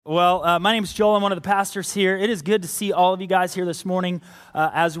Well, my name is Joel. I'm one of the pastors here. It is good to see all of you guys here this morning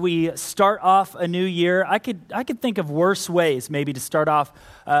as we start off a new year. I could think of worse ways maybe to start off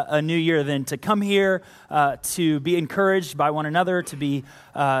a new year than to come here to be encouraged by one another, to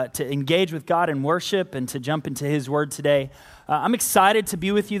engage with God in worship, and to jump into His Word today. I'm excited to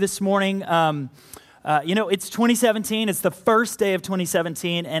be with you this morning. It's 2017. It's the first day of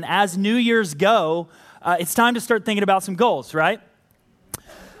 2017, and as New Year's go, it's time to start thinking about some goals, right?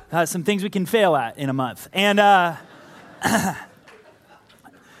 Some things we can fail at in a month. And because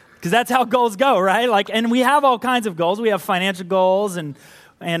that's how goals go, right? And we have all kinds of goals. We have financial goals, and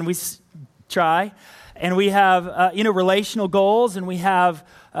we try. And we have, relational goals, and we have,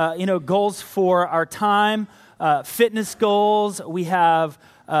 goals for our time, fitness goals. We have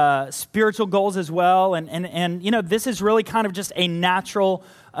spiritual goals as well. And this is really kind of just a natural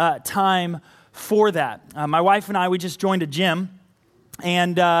time for that. My wife and I, we just joined a gym.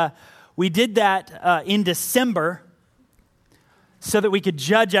 And we did that in December so that we could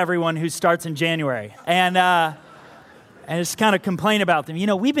judge everyone who starts in January. And just kind of complain about them.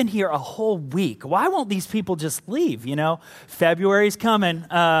 We've been here a whole week. Why won't these people just leave? February's coming.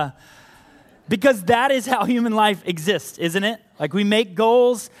 Because that is how human life exists, isn't it? We make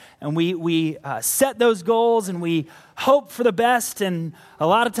goals, and we set those goals, and we hope for the best, and a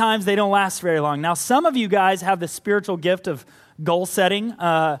lot of times they don't last very long. Now, some of you guys have the spiritual gift of goal setting.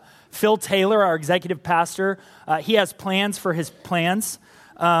 Phil Taylor, our executive pastor, he has plans for his plans.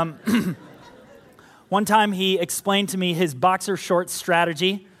 One time he explained to me his boxer shorts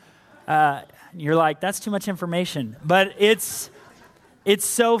strategy. You're like, that's too much information. But it's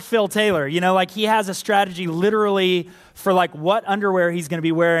so Phil Taylor. He has a strategy literally for what underwear he's going to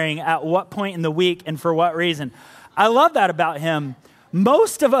be wearing at what point in the week and for what reason. I love that about him.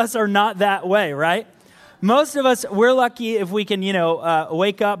 Most of us are not that way, right? Most of us, we're lucky if we can,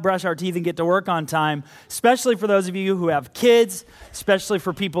 wake up, brush our teeth, and get to work on time, especially for those of you who have kids, especially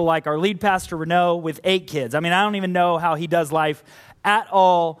for people like our lead pastor, Renault, with 8 kids. I don't even know how he does life at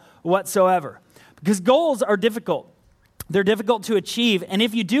all whatsoever. Because goals are difficult. They're difficult to achieve. And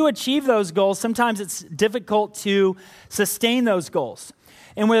if you do achieve those goals, sometimes it's difficult to sustain those goals.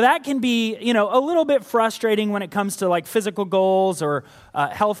 And where that can be, a little bit frustrating when it comes to physical goals or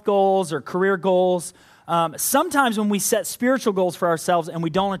health goals or career goals. Sometimes when we set spiritual goals for ourselves and we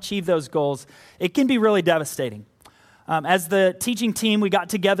don't achieve those goals, it can be really devastating. As the teaching team, we got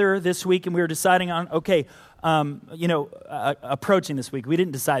together this week and we were deciding on, approaching this week. We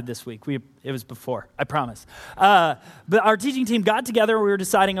didn't decide this week. It was before, I promise. But our teaching team got together and we were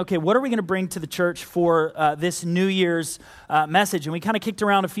deciding, what are we going to bring to the church for this New Year's message? And we kind of kicked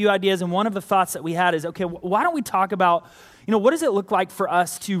around a few ideas, and one of the thoughts that we had is, why don't we talk about what does it look like for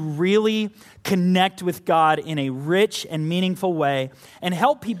us to really connect with God in a rich and meaningful way and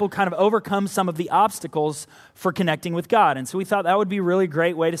help people kind of overcome some of the obstacles for connecting with God? And so we thought that would be a really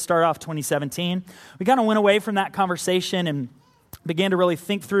great way to start off 2017. We kind of went away from that conversation and began to really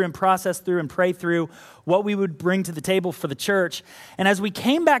think through and process through and pray through what we would bring to the table for the church. And as we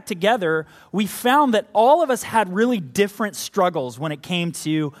came back together, we found that all of us had really different struggles when it came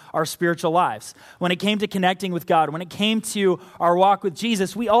to our spiritual lives, when it came to connecting with God, when it came to our walk with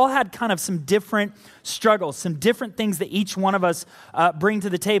Jesus. We all had kind of some different struggles, some different things that each one of us bring to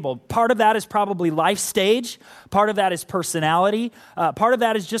the table. Part of that is probably life stage. Part of that is personality. Part of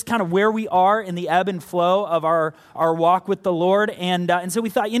that is just kind of where we are in the ebb and flow of our walk with the Lord. And so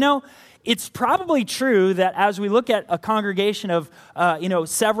we thought, it's probably true that as we look at a congregation of,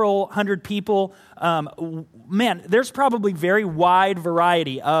 several hundred people, there's probably very wide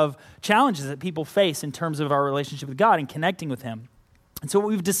variety of challenges that people face in terms of our relationship with God and connecting with Him. And so what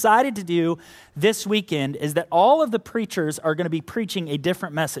we've decided to do this weekend is that all of the preachers are going to be preaching a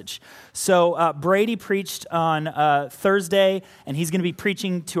different message. So Brady preached on Thursday, and he's going to be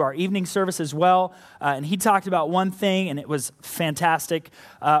preaching to our evening service as well. And he talked about one thing, and it was fantastic.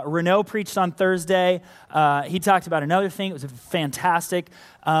 Renault preached on Thursday. He talked about another thing. It was fantastic.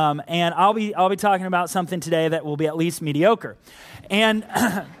 And I'll be talking about something today that will be at least mediocre. And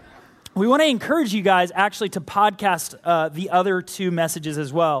we want to encourage you guys actually to podcast the other 2 messages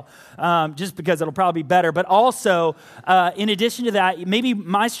as well, just because it'll probably be better. But also, in addition to that, maybe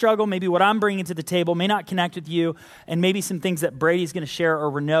my struggle, maybe what I'm bringing to the table may not connect with you, and maybe some things that Brady's going to share or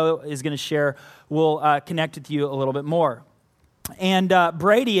Renault is going to share will connect with you a little bit more. And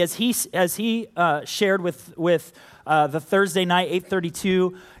Brady, as he shared with the Thursday night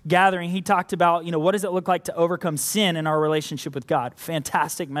 8:32 gathering, he talked about, what does it look like to overcome sin in our relationship with God?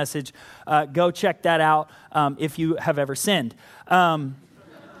 Fantastic message. Go check that out if you have ever sinned.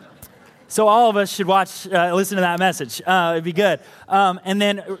 So all of us should listen to that message. It'd be good. And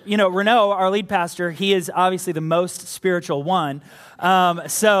then, Renaud, our lead pastor, he is obviously the most spiritual one.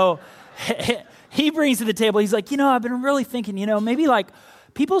 So he brings to the table, he's like, I've been really thinking, maybe like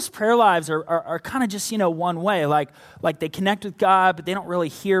people's prayer lives are kind of just, one way. Like they connect with God, but they don't really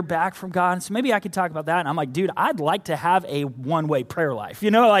hear back from God. And so maybe I could talk about that. And I'm like, dude, I'd like to have a one-way prayer life.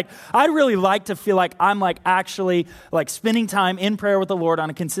 I'd really like to feel like I'm like actually like spending time in prayer with the Lord on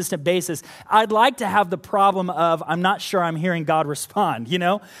a consistent basis. I'd like to have the problem of I'm not sure I'm hearing God respond,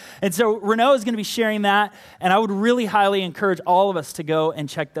 And so Renaud is going to be sharing that. And I would really highly encourage all of us to go and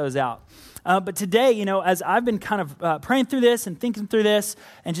check those out. But today, as I've been kind of praying through this and thinking through this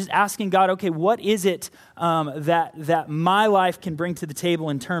and just asking God, okay, what is it that my life can bring to the table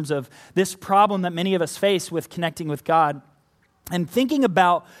in terms of this problem that many of us face with connecting with God? And thinking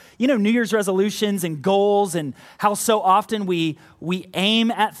about, New Year's resolutions and goals and how so often we aim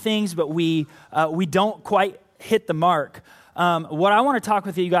at things, but we don't quite hit the mark. What I want to talk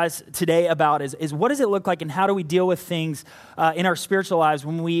with you guys today about is what does it look like and how do we deal with things in our spiritual lives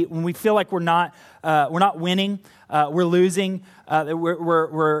when we feel like we're not winning, we're losing,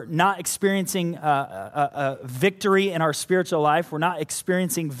 we're not experiencing a victory in our spiritual life, we're not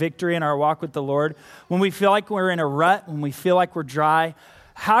experiencing victory in our walk with the Lord, when we feel like we're in a rut, when we feel like we're dry.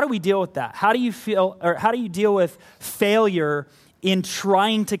 How do we deal with that? How do you deal with failure in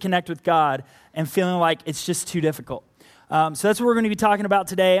trying to connect with God and feeling like it's just too difficult? So that's what we're going to be talking about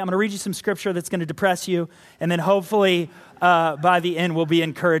today. I'm going to read you some scripture that's going to depress you, and then hopefully by the end we'll be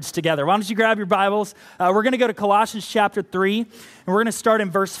encouraged together. Why don't you grab your Bibles? We're going to go to Colossians chapter 3, and we're going to start in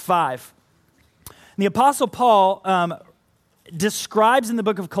verse 5. And the Apostle Paul describes in the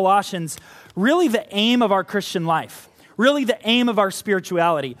book of Colossians really the aim of our Christian life. Really the aim of our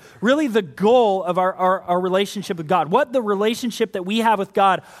spirituality, really the goal of our relationship with God, what the relationship that we have with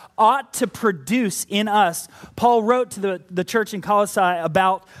God ought to produce in us. Paul wrote to the church in Colossae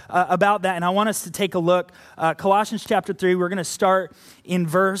about that, and I want us to take a look. Colossians chapter 3, we're going to start in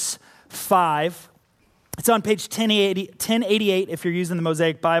verse 5. It's on page 1088 if you're using the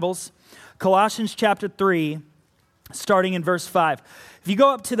Mosaic Bibles. Colossians chapter 3, starting in verse 5. If you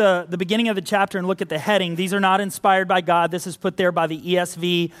go up to the beginning of the chapter and look at the heading, these are not inspired by God. This is put there by the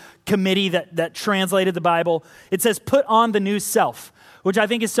ESV committee that translated the Bible. It says, put on the new self, which I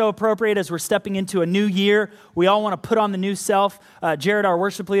think is so appropriate as we're stepping into a new year. We all want to put on the new self. Jared, our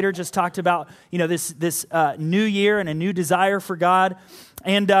worship leader, just talked about this new year and a new desire for God.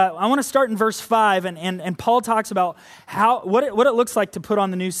 And I want to start in verse 5, and Paul talks about what it looks like to put on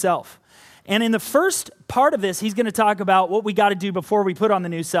the new self. And in the first part of this, he's going to talk about what we got to do before we put on the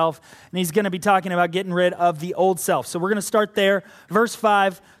new self, and he's going to be talking about getting rid of the old self. So we're going to start there, verse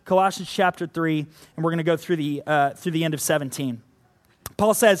 5, Colossians chapter 3, and we're going to go through the end of 17.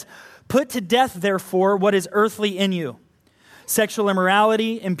 Paul says, "Put to death, therefore, what is earthly in you: sexual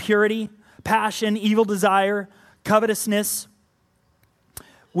immorality, impurity, passion, evil desire, covetousness,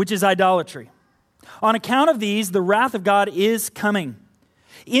 which is idolatry. On account of these, the wrath of God is coming.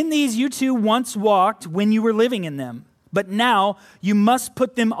 In these you too once walked when you were living in them, but now you must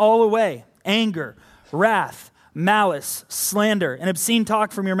put them all away: anger, wrath, malice, slander, and obscene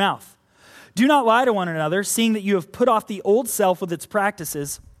talk from your mouth. Do not lie to one another, seeing that you have put off the old self with its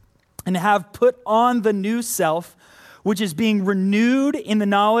practices and have put on the new self, which is being renewed in the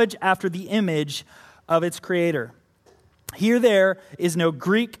knowledge after the image of its creator. Here there is no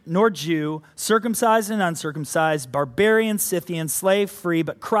Greek nor Jew, circumcised and uncircumcised, barbarian, Scythian, slave, free,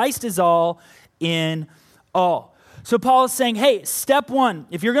 but Christ is all in all." So Paul is saying, hey, step one,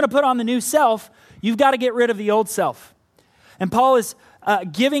 if you're going to put on the new self, you've got to get rid of the old self. And Paul is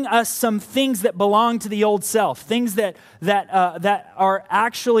giving us some things that belong to the old self, things that are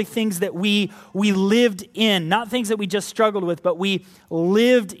actually things that we lived in, not things that we just struggled with, but we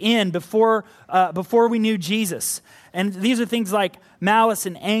lived in before we knew Jesus. And these are things like malice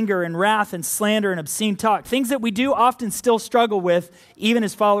and anger and wrath and slander and obscene talk, things that we do often still struggle with, even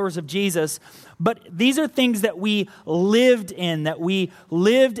as followers of Jesus. But these are things that we lived in, that we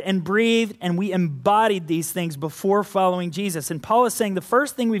lived and breathed, and we embodied these things before following Jesus. And Paul is saying the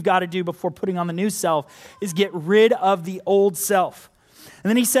first thing we've got to do before putting on the new self is get rid of the old self. And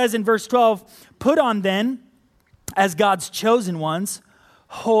then he says in verse 12, "Put on then, as God's chosen ones,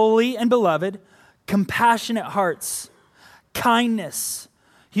 holy and beloved, compassionate hearts, kindness,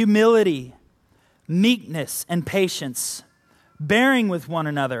 humility, meekness, and patience, bearing with one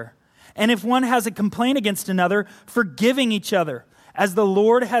another. And if one has a complaint against another, forgiving each other, as the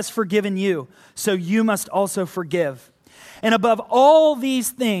Lord has forgiven you, so you must also forgive. And above all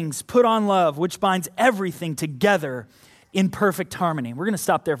these things, put on love, which binds everything together in perfect harmony. We're going to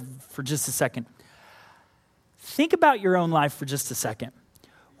stop there for just a second. Think about your own life for just a second.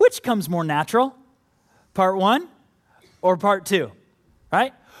 Which comes more natural? Part 1 or part 2,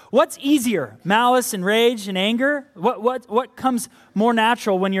 right? What's easier, malice and rage and anger? What comes more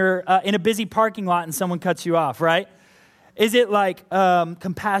natural when you're in a busy parking lot and someone cuts you off, right? Is it like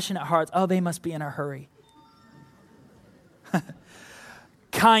compassionate hearts? Oh, they must be in a hurry.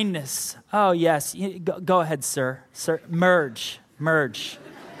 Kindness. Oh, yes. Go ahead, sir. Sir, merge.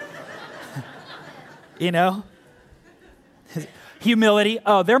 You know? Humility.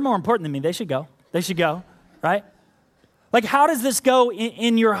 Oh, they're more important than me. They should go, right? Like, how does this go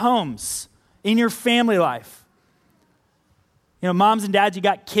in your homes, in your family life? You know, moms and dads, you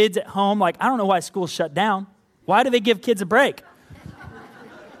got kids at home. Like, I don't know why school's shut down. Why do they give kids a break?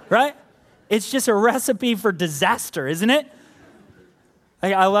 Right? It's just a recipe for disaster, isn't it?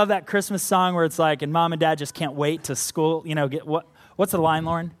 Like, I love that Christmas song where it's like, and mom and dad just can't wait to school, you know, what's the line,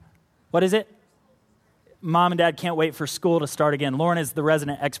 Lauren? What is it? Mom and dad can't wait for school to start again. Lauren is the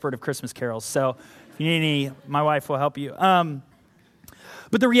resident expert of Christmas carols, so if you need any, my wife will help you.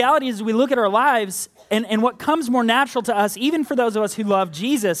 But the reality is we look at our lives, and what comes more natural to us, even for those of us who love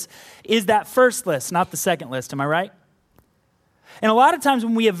Jesus, is that first list, not the second list. Am I right? And a lot of times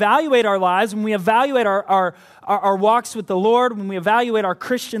when we evaluate our lives, when we evaluate our walks with the Lord, when we evaluate our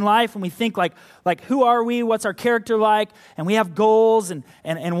Christian life, when we think like who are we, what's our character like, and we have goals and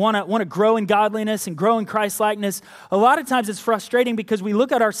want to grow in godliness and grow in Christ-likeness, a lot of times it's frustrating because we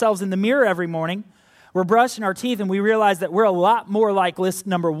look at ourselves in the mirror every morning, we're brushing our teeth, and we realize that we're a lot more like list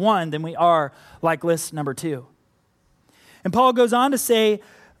number 1 than we are like list number 2. And Paul goes on to say,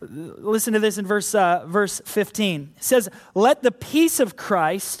 listen to this in verse 15. It says, "Let the peace of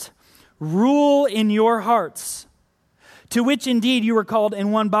Christ rule in your hearts, to which indeed you were called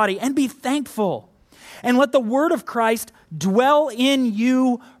in one body, and be thankful. And let the word of Christ dwell in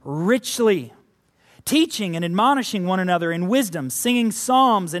you richly, teaching and admonishing one another in wisdom, singing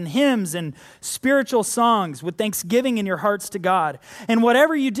psalms and hymns and spiritual songs with thanksgiving in your hearts to God. And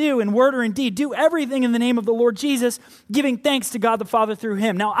whatever you do in word or in deed, do everything in the name of the Lord Jesus, giving thanks to God the Father through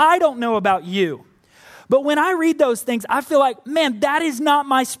him." Now, I don't know about you, but when I read those things, I feel like, man, that is not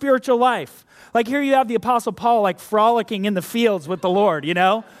my spiritual life. Like, here you have the Apostle Paul, like, frolicking in the fields with the Lord, you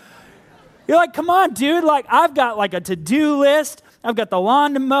know? You're like, come on, dude. Like, I've got like a to-do list. I've got the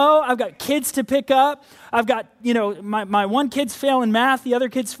lawn to mow. I've got kids to pick up. I've got, you know, my one kid's failing math, the other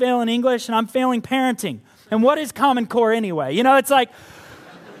kid's failing English, and I'm failing parenting. And what is Common Core anyway? You know, it's like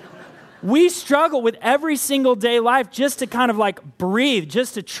we struggle with every single day life just to kind of like breathe,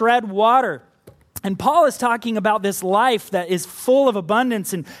 just to tread water. And Paul is talking about this life that is full of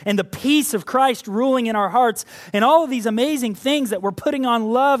abundance and the peace of Christ ruling in our hearts and all of these amazing things that we're putting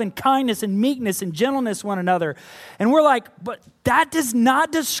on love and kindness and meekness and gentleness one another. And we're like, but that does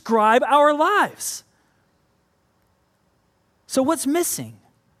not describe our lives. So what's missing?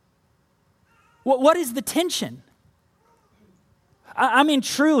 What is the tension? I mean,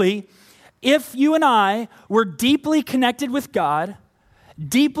 truly, if you and I were deeply connected with God,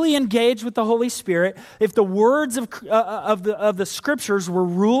 deeply engaged with the Holy Spirit, if the words of the Scriptures were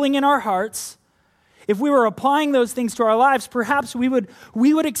ruling in our hearts, if we were applying those things to our lives, perhaps we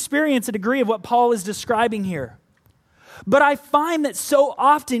would experience a degree of what Paul is describing here. But I find that so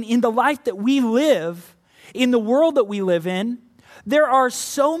often in the life that we live, in the world that we live in, there are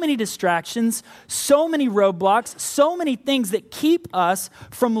so many distractions, so many roadblocks, so many things that keep us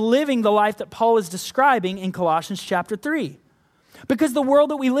from living the life that Paul is describing in Colossians chapter 3. Because the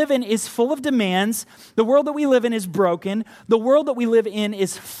world that we live in is full of demands. The world that we live in is broken. The world that we live in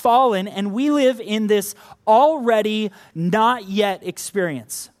is fallen. And we live in this already not yet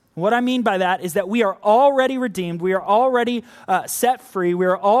experience. What I mean by that is that we are already redeemed. We are already set free. We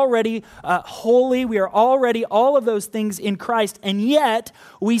are already holy. We are already all of those things in Christ. And yet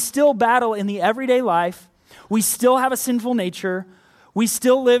we still battle in the everyday life. We still have a sinful nature. We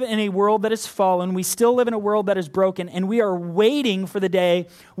still live in a world that is fallen. We still live in a world that is broken. And we are waiting for the day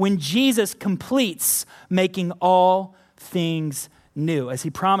when Jesus completes making all things new, as he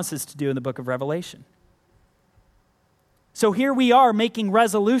promises to do in the book of Revelation. So here we are making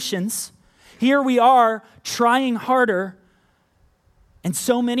resolutions. Here we are trying harder. And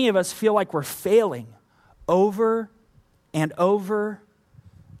so many of us feel like we're failing over and over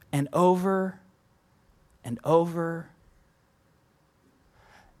and over and over.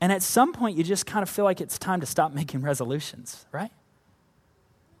 And at some point, you just kind of feel like it's time to stop making resolutions, right?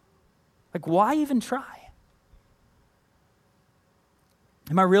 Like, why even try?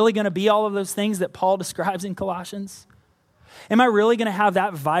 Am I really going to be all of those things that Paul describes in Colossians? Am I really going to have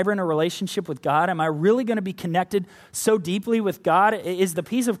that vibrant a relationship with God? Am I really going to be connected so deeply with God? Is the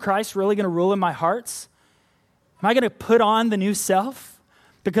peace of Christ really going to rule in my hearts? Am I going to put on the new self?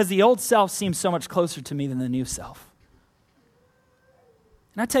 Because the old self seems so much closer to me than the new self.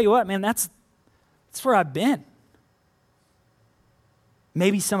 And I tell you what, man, that's where I've been.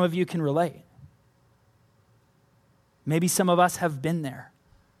 Maybe some of you can relate. Maybe some of us have been there.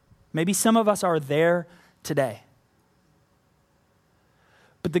 Maybe some of us are there today.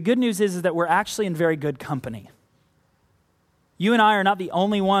 But the good news is that we're actually in very good company. You and I are not the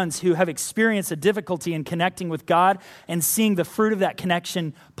only ones who have experienced a difficulty in connecting with God and seeing the fruit of that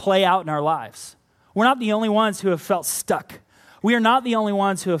connection play out in our lives. We're not the only ones who have felt stuck. We are not the only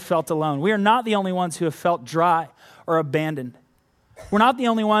ones who have felt alone. We are not the only ones who have felt dry or abandoned. We're not the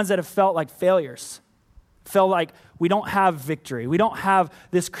only ones that have felt like failures, felt like we don't have victory. We don't have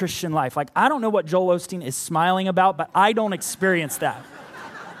this Christian life. Like, I don't know what Joel Osteen is smiling about, but I don't experience that.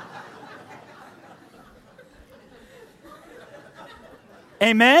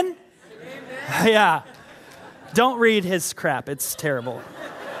 Amen? Amen? Yeah. Don't read his crap. It's terrible.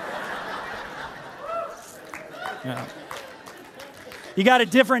 Yeah. You got a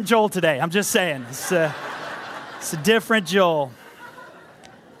different Joel today. I'm just saying. It's a different Joel.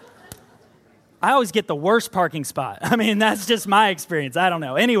 I always get the worst parking spot. I mean, that's just my experience. I don't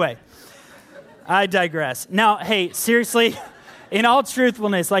know. Anyway, I digress. Now, hey, seriously, in all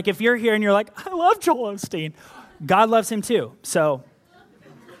truthfulness, like if you're here and you're like, I love Joel Osteen, God loves him too. So,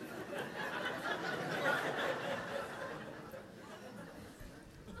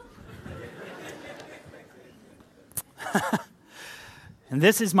 and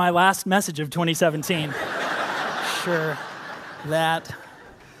this is my last message of 2017. Sure, that.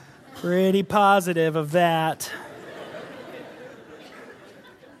 Pretty positive of that.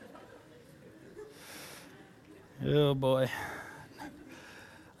 Oh boy.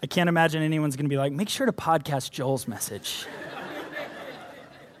 I can't imagine anyone's going to be like, make sure to podcast Joel's message.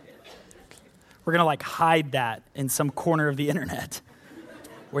 We're going to like hide that in some corner of the internet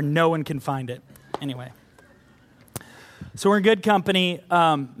where no one can find it. Anyway. So we're in good company.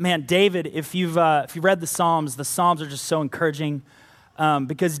 Man, David, if you've read the Psalms are just so encouraging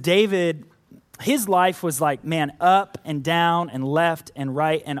because David, his life was like, man, up and down and left and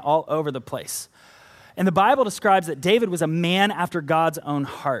right and all over the place. And the Bible describes that David was a man after God's own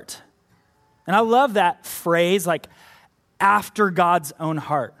heart. And I love that phrase, like, after God's own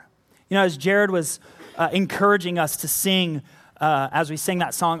heart. You know, as Jared was encouraging us to sing, as we sang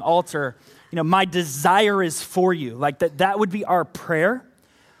that song, Altar, you know, my desire is for you. Like that would be our prayer.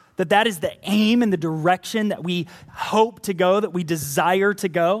 That is the aim and the direction that we hope to go, that we desire to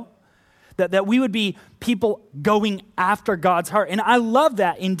go. That we would be people going after God's heart. And I love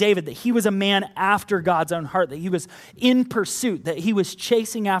that in David, that he was a man after God's own heart, that he was in pursuit, that he was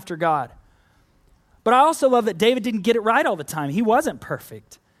chasing after God. But I also love that David didn't get it right all the time. He wasn't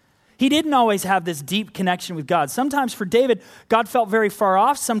perfect. He didn't always have this deep connection with God. Sometimes for David, God felt very far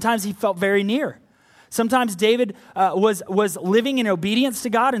off. Sometimes he felt very near. Sometimes David was living in obedience to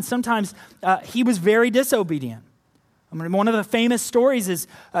God, and sometimes he was very disobedient. I mean, one of the famous stories is,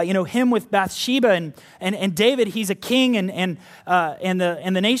 him with Bathsheba, and David. He's a king, and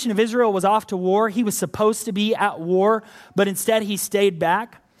the nation of Israel was off to war. He was supposed to be at war, but instead he stayed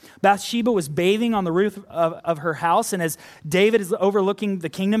back. Bathsheba was bathing on the roof of her house, and as David is overlooking the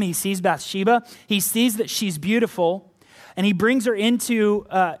kingdom, he sees Bathsheba. He sees that she's beautiful, and he brings her into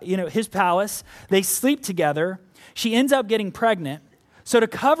his palace. They sleep together. She ends up getting pregnant. So to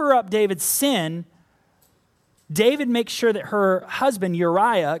cover up David's sin, David makes sure that her husband,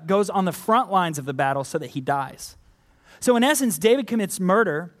 Uriah, goes on the front lines of the battle so that he dies. So in essence, David commits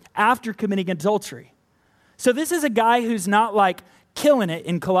murder after committing adultery. So this is a guy who's not like killing it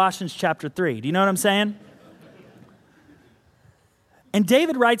in Colossians chapter 3. Do you know what I'm saying? And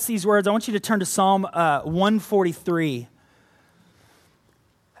David writes these words. I want you to turn to Psalm 143.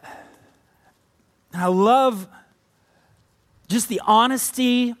 And I love just the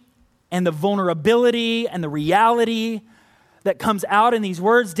honesty and the vulnerability and the reality that comes out in these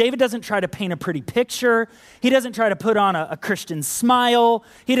words. David doesn't try to paint a pretty picture. He doesn't try to put on a Christian smile.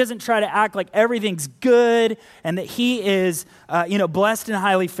 He doesn't try to act like everything's good and that he is, blessed and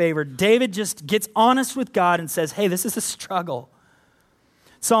highly favored. David just gets honest with God and says, hey, this is a struggle.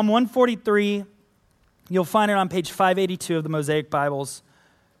 Psalm 143, you'll find it on page 582 of the Mosaic Bibles.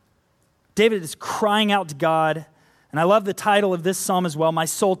 David is crying out to God, and I love the title of this psalm as well, My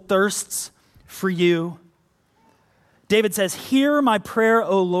Soul Thirsts for You. David says, hear my prayer,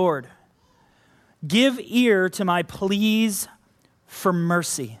 O Lord. Give ear to my pleas for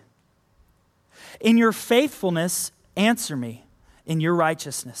mercy. In your faithfulness, answer me in your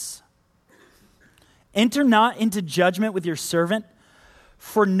righteousness. Enter not into judgment with your servant,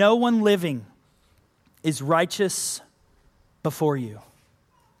 for no one living is righteous before you.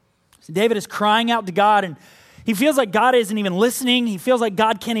 So David is crying out to God, and he feels like God isn't even listening. He feels like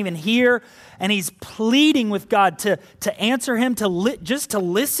God can't even hear, and he's pleading with God to answer him, just to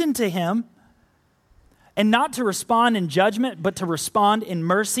listen to him, and not to respond in judgment, but to respond in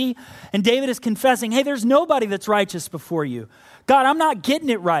mercy. And David is confessing, hey, there's nobody that's righteous before you. God, I'm not getting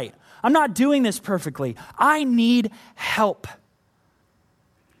it right. I'm not doing this perfectly. I need help.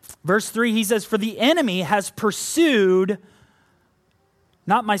 Verse 3, he says, for the enemy has pursued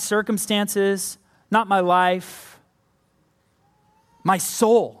not my circumstances, not my life, my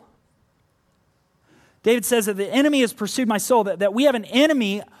soul. David says that the enemy has pursued my soul, that we have an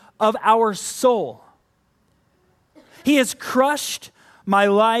enemy of our soul. He has crushed my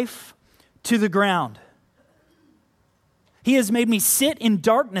life to the ground. He has made me sit in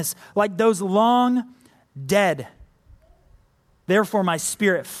darkness like those long dead. Therefore, my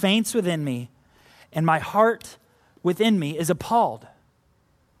spirit faints within me, and my heart within me is appalled.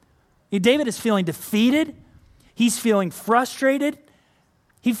 David is feeling defeated. He's feeling frustrated.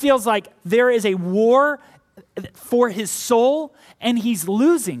 He feels like there is a war for his soul, and he's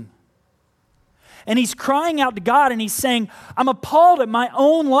losing. And he's crying out to God, and he's saying, I'm appalled at my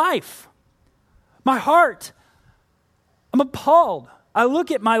own life. My heart. I'm appalled. I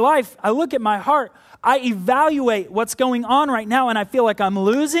look at my life. I look at my heart. I evaluate what's going on right now, and I feel like I'm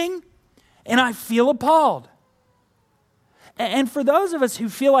losing, and I feel appalled. And for those of us who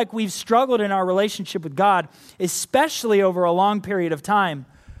feel like we've struggled in our relationship with God, especially over a long period of time,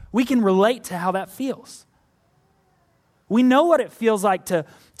 we can relate to how that feels. We know what it feels like to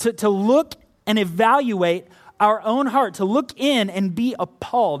look and evaluate our own heart, to look in and be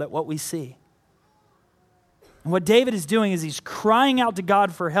appalled at what we see. And what David is doing is he's crying out to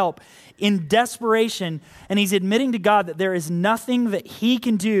God for help in desperation, and he's admitting to God that there is nothing that he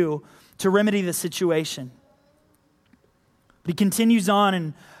can do to remedy the situation. But he continues on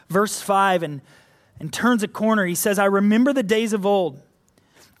in verse 5 and turns a corner. He says, I remember the days of old.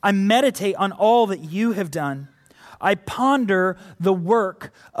 I meditate on all that you have done. I ponder the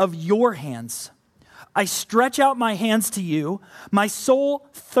work of your hands. I stretch out my hands to you. My soul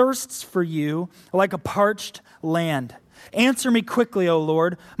thirsts for you like a parched land. Answer me quickly, O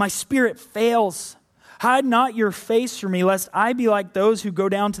Lord. My spirit fails. Hide not your face from me, lest I be like those who go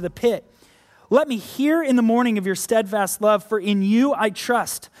down to the pit. Let me hear in the morning of your steadfast love, for in you I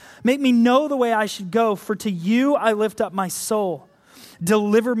trust. Make me know the way I should go, for to you I lift up my soul.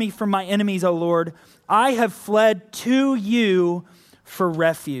 Deliver me from my enemies, O Lord. I have fled to you for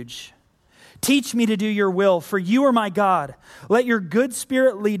refuge. Teach me to do your will, for you are my God. Let your good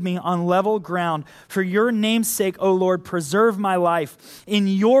spirit lead me on level ground. For your name's sake, O Lord, preserve my life. In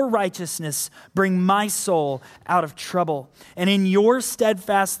your righteousness, bring my soul out of trouble. And in your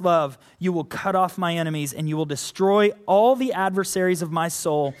steadfast love, you will cut off my enemies, and you will destroy all the adversaries of my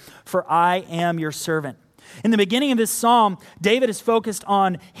soul, for I am your servant. In the beginning of this psalm, David is focused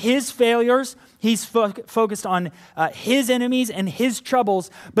on his failures. He's focused on his enemies and his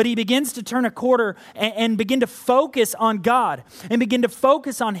troubles, but he begins to turn a corner and begin to focus on God and begin to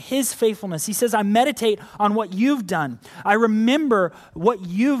focus on his faithfulness. He says, I meditate on what you've done. I remember what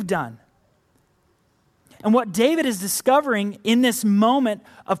you've done. And what David is discovering in this moment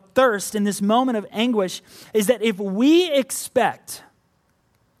of thirst, in this moment of anguish, is that if we expect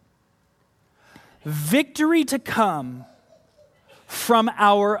victory to come from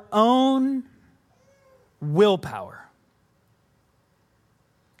our own willpower,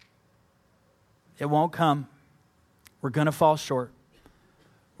 it won't come. We're going to fall short.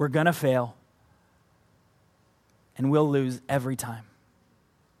 We're going to fail. And we'll lose every time.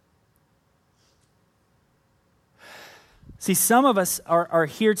 See, some of us are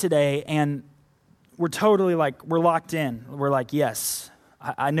here today and we're totally we're locked in. We're like, yes,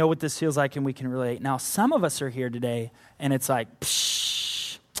 I know what this feels like and we can relate. Now, some of us are here today and it's like,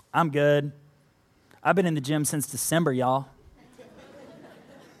 psh, I'm good. I've been in the gym since December, y'all.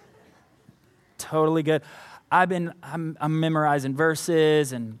 Totally good. I'm memorizing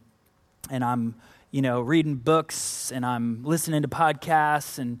verses and I'm, reading books and I'm listening to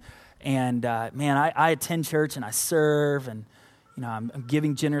podcasts and man, I attend church and I serve and I'm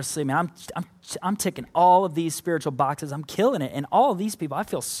giving generously. Man, I'm ticking all of these spiritual boxes. I'm killing it. And all of these people, I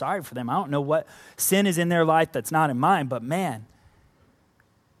feel sorry for them. I don't know what sin is in their life that's not in mine, but man.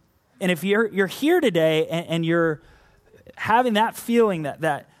 And if you're here today and you're having that feeling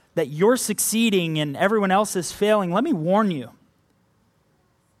that you're succeeding and everyone else is failing, let me warn you.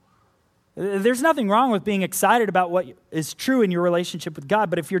 There's nothing wrong with being excited about what is true in your relationship with God,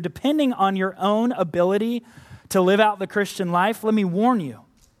 but if you're depending on your own ability to live out the Christian life, let me warn you.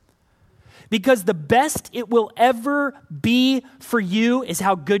 Because the best it will ever be for you is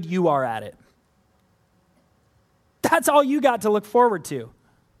how good you are at it. That's all you got to look forward to.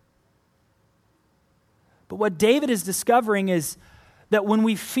 But what David is discovering is that when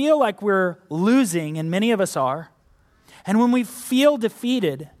we feel like we're losing, and many of us are, and when we feel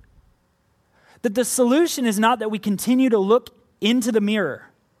defeated, that the solution is not that we continue to look into the mirror,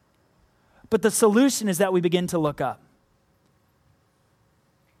 but the solution is that we begin to look up.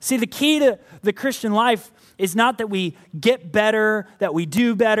 See, the key to the Christian life is not that we get better, that we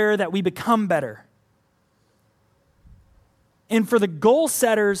do better, that we become better. And for the goal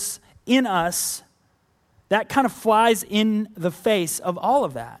setters in us, that kind of flies in the face of all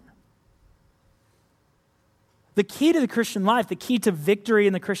of that. The key to the Christian life, the key to victory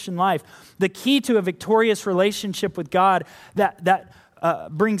in the Christian life, the key to a victorious relationship with God that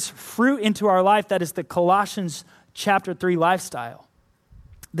brings fruit into our life, that is the Colossians chapter 3 lifestyle.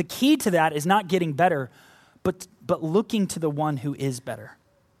 The key to that is not getting better, but looking to the one who is better.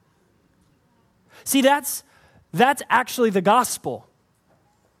 See, that's actually the gospel.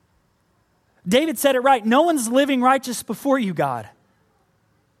 David said it right. No one's living righteous before you, God.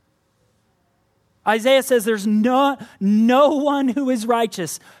 Isaiah says there's no one who is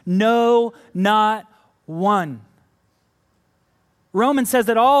righteous. No, not one. Romans says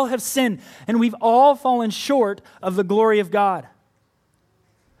that all have sinned and we've all fallen short of the glory of God.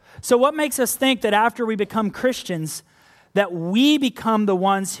 So what makes us think that after we become Christians, that we become the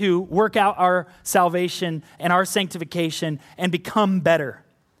ones who work out our salvation and our sanctification and become better?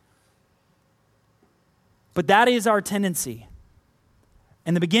 But that is our tendency.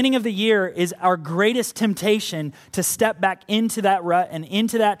 And the beginning of the year is our greatest temptation to step back into that rut and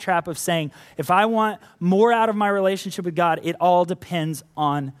into that trap of saying, if I want more out of my relationship with God, it all depends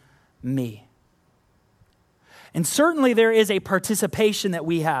on me. And certainly there is a participation that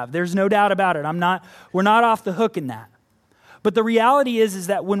we have. There's no doubt about it. We're not off the hook in that. But the reality is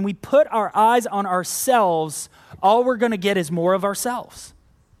that when we put our eyes on ourselves, all we're going to get is more of ourselves.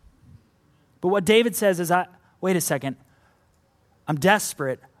 But what David says is, wait a second, I'm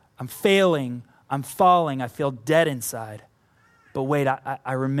desperate, I'm failing, I'm falling, I feel dead inside. But wait,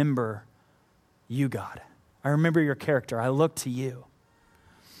 I remember you, God. I remember your character. I look to you.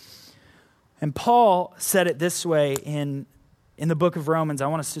 And Paul said it this way in the book of Romans. I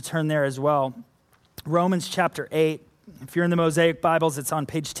want us to turn there as well. Romans chapter 8. If you're in the Mosaic Bibles, it's on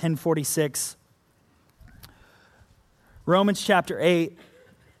page 1046. Romans chapter 8.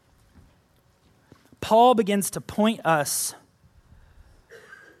 Paul begins to point us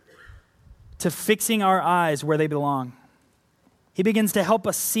to fixing our eyes where they belong. He begins to help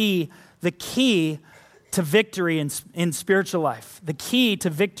us see the key to victory in spiritual life, the key to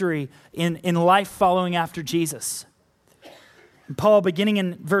victory in life following after Jesus. And Paul, beginning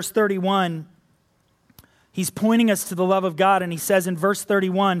in verse 31, he's pointing us to the love of God, and he says in verse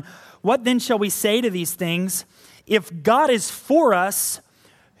 31, "What then shall we say to these things? If God is for us,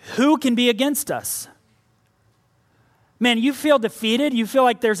 who can be against us?" Man, you feel defeated? You feel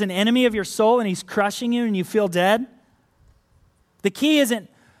like there's an enemy of your soul and he's crushing you and you feel dead? The key isn't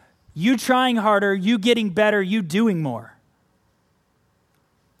you trying harder, you getting better, you doing more.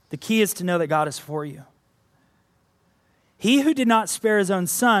 The key is to know that God is for you. He who did not spare his own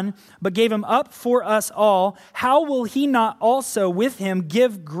son, but gave him up for us all, how will he not also with him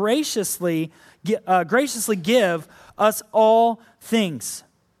graciously give us all things?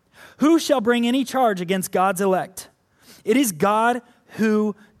 Who shall bring any charge against God's elect? It is God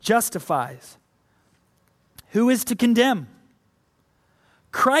who justifies. Who is to condemn?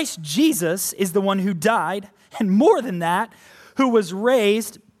 Christ Jesus is the one who died, and more than that, who was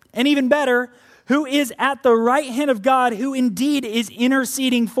raised, and even better, who is at the right hand of God, who indeed is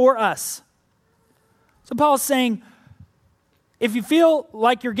interceding for us. So Paul's saying, if you feel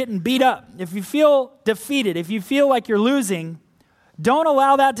like you're getting beat up, if you feel defeated, if you feel like you're losing, don't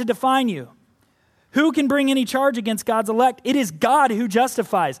allow that to define you. Who can bring any charge against God's elect? It is God who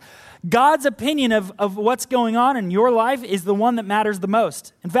justifies. God's opinion of what's going on in your life is the one that matters the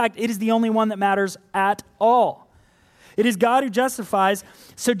most. In fact, it is the only one that matters at all. It is God who justifies.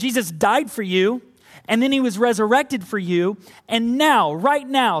 So Jesus died for you, and then he was resurrected for you. And now, right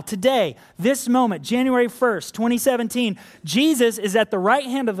now, today, this moment, January 1st, 2017, Jesus is at the right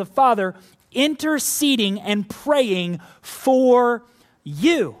hand of the Father interceding and praying for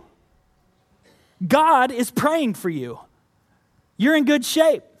you. God is praying for you. You're in good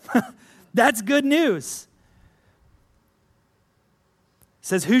shape. That's good news.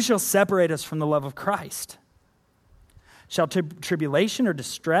 says, who shall separate us from the love of Christ? Shall tribulation or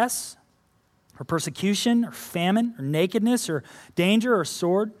distress or persecution or famine or nakedness or danger or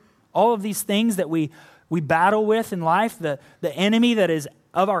sword? All of these things that we battle with in life, the enemy that is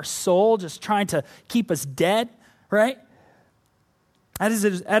of our soul just trying to keep us dead, right? As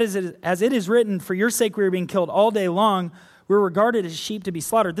it is written, for your sake we are being killed all day long. We're regarded as sheep to be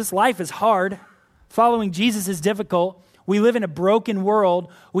slaughtered. This life is hard. Following Jesus is difficult. We live in a broken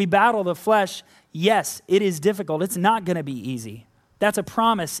world. We battle the flesh. Yes, it is difficult. It's not going to be easy. That's a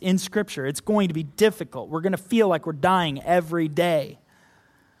promise in Scripture. It's going to be difficult. We're going to feel like we're dying every day.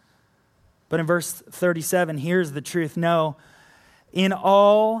 But in verse 37, here's the truth. No, in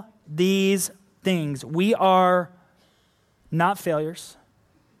all these things, we are not failures.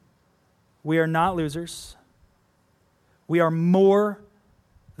 We are not losers. We are more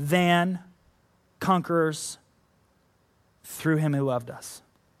than conquerors through him who loved us.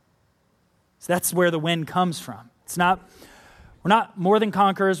 So that's where the win comes from. We're not more than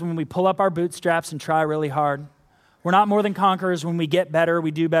conquerors when we pull up our bootstraps and try really hard. We're not more than conquerors when we get better,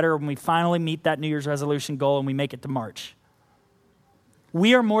 we do better, when we finally meet that New Year's resolution goal and we make it to March.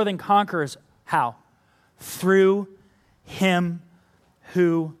 We are more than conquerors. How? Through him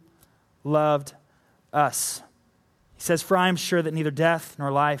who loved us. He says, for I am sure that neither death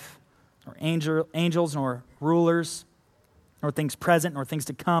nor life, nor angels, nor rulers, nor things present, nor things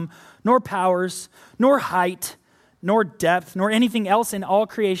to come, nor powers, nor height, nor depth, nor anything else in all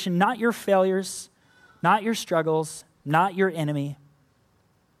creation, not your failures, not your struggles, not your enemy.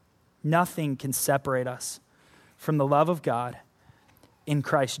 Nothing can separate us from the love of God in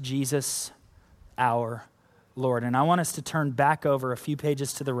Christ Jesus, our Lord. And I want us to turn back over a few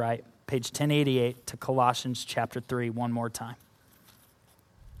pages to the right, page 1088, to Colossians chapter 3 one more time.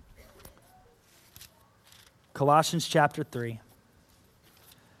 Colossians chapter 3.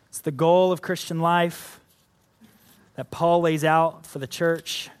 It's the goal of Christian life that Paul lays out for the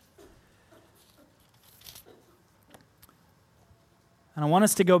church. And I want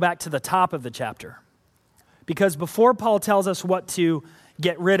us to go back to the top of the chapter. Because before Paul tells us what to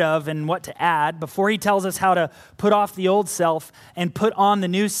get rid of and what to add, before he tells us how to put off the old self and put on the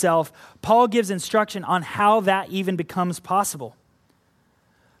new self, Paul gives instruction on how that even becomes possible.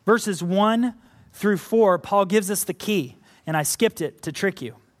 Verses 1 through 4, Paul gives us the key, and I skipped it to trick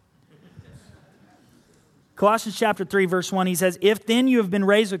you. Colossians chapter 3, verse 1, he says, if then you have been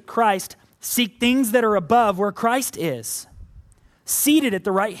raised with Christ, seek things that are above where Christ is, seated at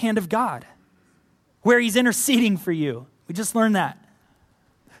the right hand of God, where he's interceding for you. We just learned that.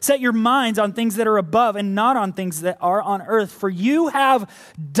 Set your minds on things that are above and not on things that are on earth, for you have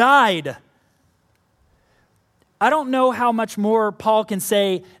died. I don't know how much more Paul can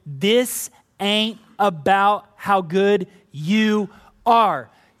say, this ain't about how good you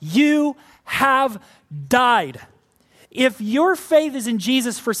are. You have died. If your faith is in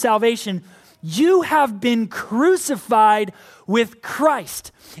Jesus for salvation, you have been crucified with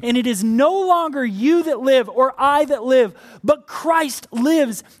Christ. And it is no longer you that live or I that live, but Christ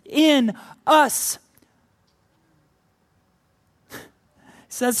lives in us. It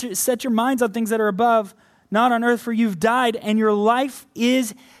says, set your minds on things that are above, not on earth, for you've died, and your life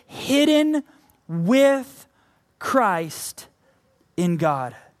is hidden with Christ in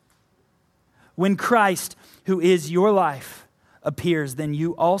God. When Christ, who is your life, appears, then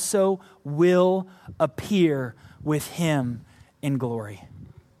you also will appear with him in glory.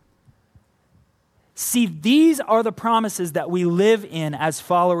 See, these are the promises that we live in as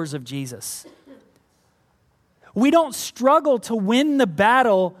followers of Jesus. We don't struggle to win the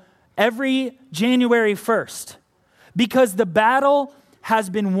battle every January 1st because the battle has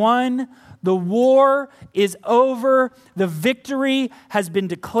been won. The war is over. The victory has been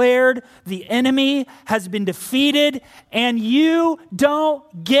declared. The enemy has been defeated, and you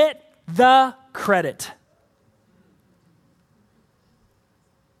don't get the credit.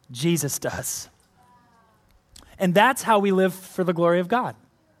 Jesus does. And that's how we live for the glory of God.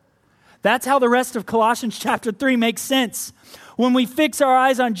 That's how the rest of Colossians chapter 3 makes sense. When we fix our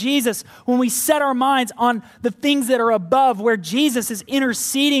eyes on Jesus, when we set our minds on the things that are above, where Jesus is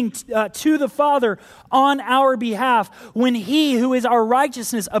interceding to the Father on our behalf, when he who is our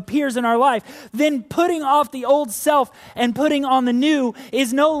righteousness appears in our life, then putting off the old self and putting on the new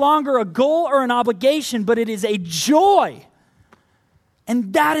is no longer a goal or an obligation, but it is a joy.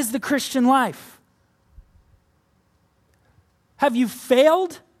 And that is the Christian life. Have you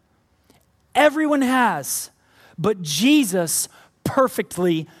failed? Everyone has. But Jesus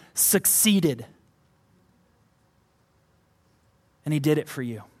perfectly succeeded. And he did it for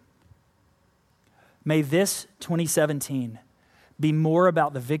you. May this 2017 be more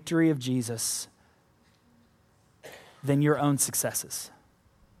about the victory of Jesus than your own successes.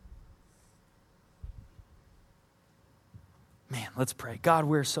 Man, let's pray. God,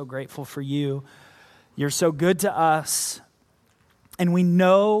 we're so grateful for you. You're so good to us. And we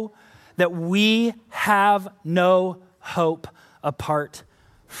know that we have no hope apart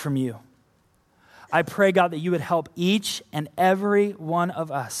from you. I pray, God, that you would help each and every one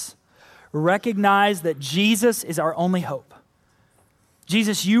of us recognize that Jesus is our only hope.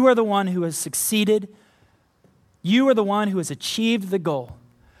 Jesus, you are the one who has succeeded. You are the one who has achieved the goal.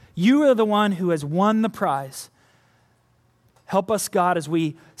 You are the one who has won the prize. Help us, God, as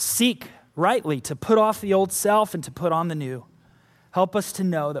we seek rightly to put off the old self and to put on the new. Help us to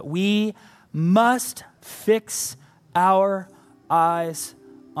know that we must fix our eyes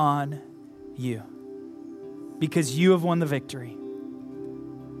on you because you have won the victory.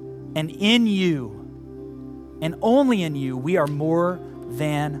 And in you, and only in you, we are more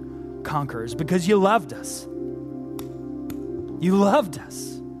than conquerors because you loved us. You loved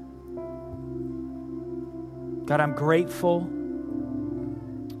us. God, I'm grateful.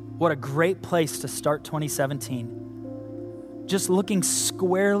 What a great place to start 2017. Just looking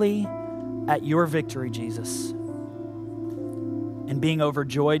squarely at your victory, Jesus, and being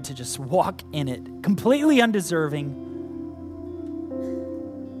overjoyed to just walk in it, completely undeserving.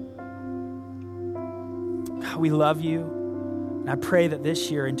 We love you, and I pray that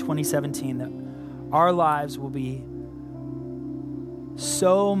this year in 2017 that our lives will be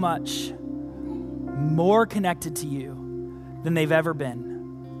so much more connected to you than they've ever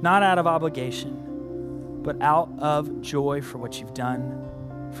been. Not out of obligation, but out of joy for what you've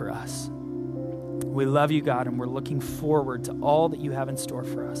done for us. We love you, God, and we're looking forward to all that you have in store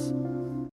for us.